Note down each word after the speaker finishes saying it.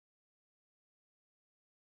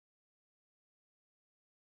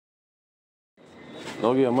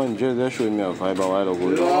Dog, yeah, man, just they're showing me a vibe a while ago.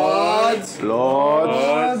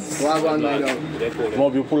 Lords. What one, my dog?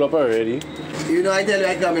 Mob, you pull up already? You know, I tell you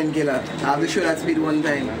I come in, killer. I have to show that speed one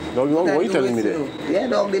time. Dog, what are you telling me there? Yeah,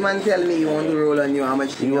 dog, the man tell me you want to roll on you. How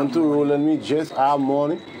much you want to roll on me just our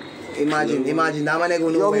money? Imagine, that man ain't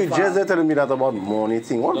gonna know. You just telling me that about money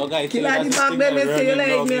thing. What? Killer the back bed, me say you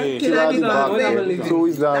like me. Killer the back bed. So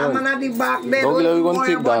is that man at the back bed. Dog, we're going to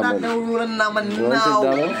take that man. Don't roll on that man now. You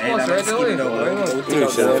want to take that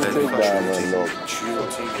man?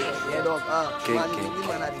 Yeah, dog. Geng.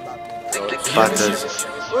 Batters,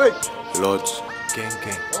 Lords,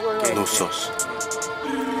 Geng, no sauce.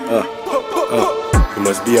 You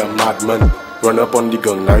must be a madman. Run up on the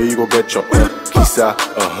gun, now you go get chopped. Kissa,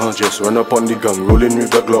 just run up on the gun, rolling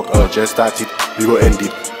with the Glock. Just start it, we go end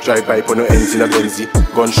it. Drive by on no ends in a Benzie.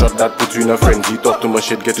 Gunshot that put you in a frenzy. Talk too much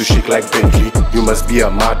shit, get to shake like Bentley. You must be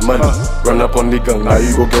a madman. Run up on the gun, now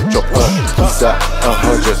you go get chopped. Kissa,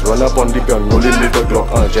 just run up on the gun, rolling with the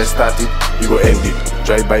Glock. Just start it, we go end it.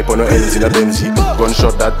 Drive by on no ends in a Benzie.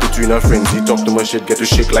 Gunshot that put you in a frenzy. Talk too much shit, get to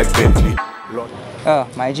shake like Bentley.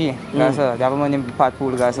 My G, guys, the government named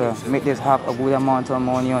Patpool, guys, make this have a good amount of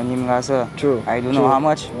money on him, guys. True. I don't know how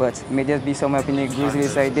much, but may this be somewhere in the grizzly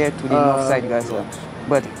side there to the north side, guys.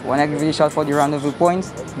 But when I give you a shot for the rendezvous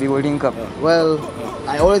points, we will link up. Well,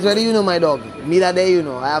 I always ready, you know, my dog. Me that day, you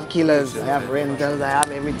know, I have killers, I have rentals, I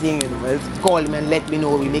have everything. Just call me and let me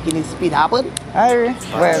know we're making this speed happen. Alright.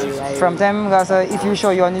 Well, from time, guys, if you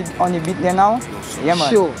sure you're on the beat there now, yeah, man.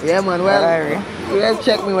 Sure, yeah, man. Well, you guys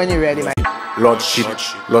check me when you're ready, man. Lord shit,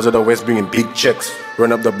 Lords of the West bringing big checks.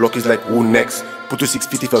 Run up the block is like who next? Put to 6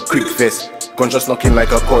 feet for a quick vest. Gunshots knocking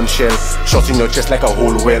like a corn shell. Shots in your chest like a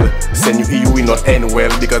whole well. Send you EU in not end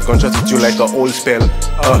well. Because gunshots hit you like a old spell.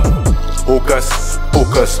 Hocus,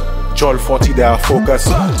 focus. Joel 40 they are focus.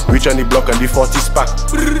 Reach on the block and the 40 spark.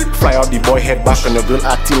 Fly out the boy head back and the girl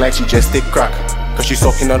acting like she just take crack. Cause she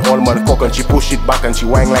sucking on all man cock and she push it back and she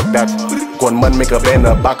whine like that. Gunman make a bend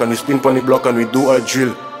her back and we spin on the block and we do a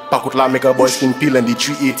drill. Pakutla make a boy skin peel and the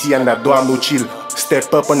 380 and that door no chill.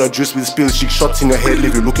 Step up on the juice with spill, shake shots in your head,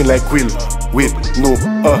 leave you looking like Quill. Wait, no,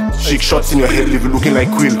 shake shots in your head, leave you looking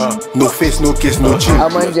like Quill. No face, no case, no chill. A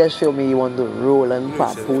man just show me you want to roll and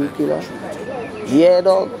Patpool, killer. Yeah,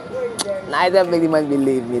 dog. I don't make the man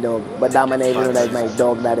believe me, dog. But that man even know that my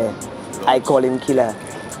dog that I call him killer.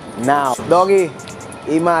 Now, doggy,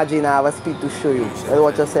 imagine I have a speed to show you.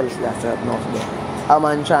 Watch yourself, that's up north there. A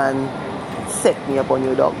man trying set me up on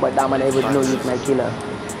you, dog, but that man I would know you're my killer.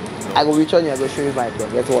 I go reach on you, I go show you vibe,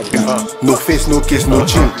 dog. Guess what? No face, no case, no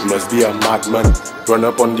chill. You must be a madman. Run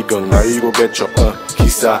up on the gun, now you go get chopped.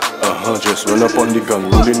 Kissa, just run up on the gun,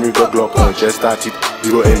 rolling with the Glock. Just start it,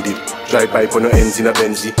 you go end it. Drive by on no ends in a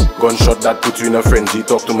Benzie. Gunshot that put you in a frenzy.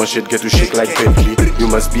 Talk too much shit, get to shake like Bentley. You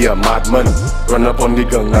must be a madman. Run up on the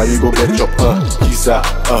gun, now you go get chopped. Kissa,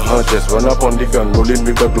 just run up on the gun, rolling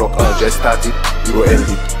with the Glock. Just start it, you go end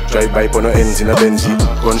it. Drive by on no ends in a Benzie.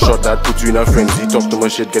 Gunshot that put you in a frenzy. Talk too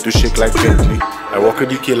much shit, get to shake like Bentley. I walk a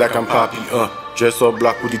DK like I'm Papi, dress all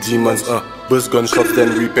black with the demons, burst gunshots,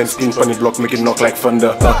 then repent, spin funny block, make it knock like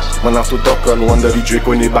thunder, man have to duck and wonder the Drake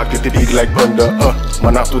when they back, it big like thunder,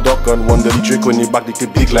 man have to duck and wonder the Drake when they back,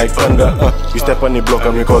 it big like thunder, we step on the block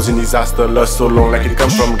and we causing disaster, lust so long like it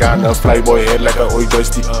comes from Ghana, fly boy head like a oil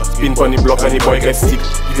joystick, spin on the block and the boy get stick,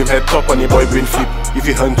 if you head top on the boy brain flip, if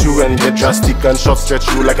you hunt you and get drastic, and shot stretch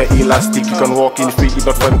you like an elastic, you can walk in free, it's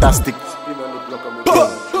not fantastic.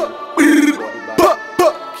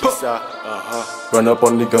 Run up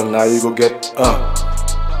on the gun, now you go get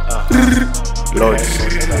Lords,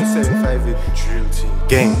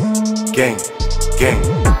 Geng,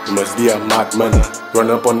 you must be a madman.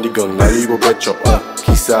 Run up on the gun, now you go get chopped.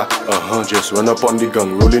 Kissa, just run up on the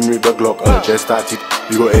gun, rolling with the Glock. Just start it,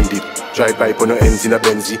 you go end it. Drive by on no ends in a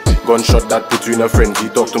Benzie. Gunshot that put you in a frenzy.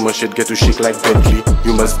 Talk too much shit, get to shake like Bentley.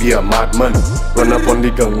 You must be a madman. Run up on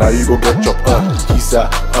the gun, now you go get chopped. Kissa,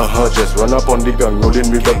 just run up on the gun,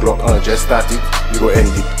 rolling with the Glock. Just start it, you go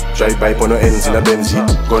end it. Drive by on no ends in a Benzie.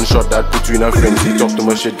 Gunshot that put you in a frenzy. Talk too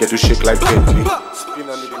much shit, get to shake like Bentley. Spin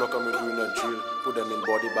on the block and we doing a drill. Put them in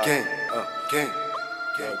body bag. Geng.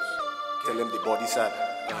 Tell them the body sad.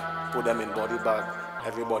 Put them in body bag.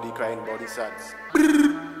 Everybody crying body sad.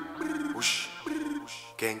 Whoosh.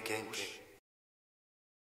 Geng.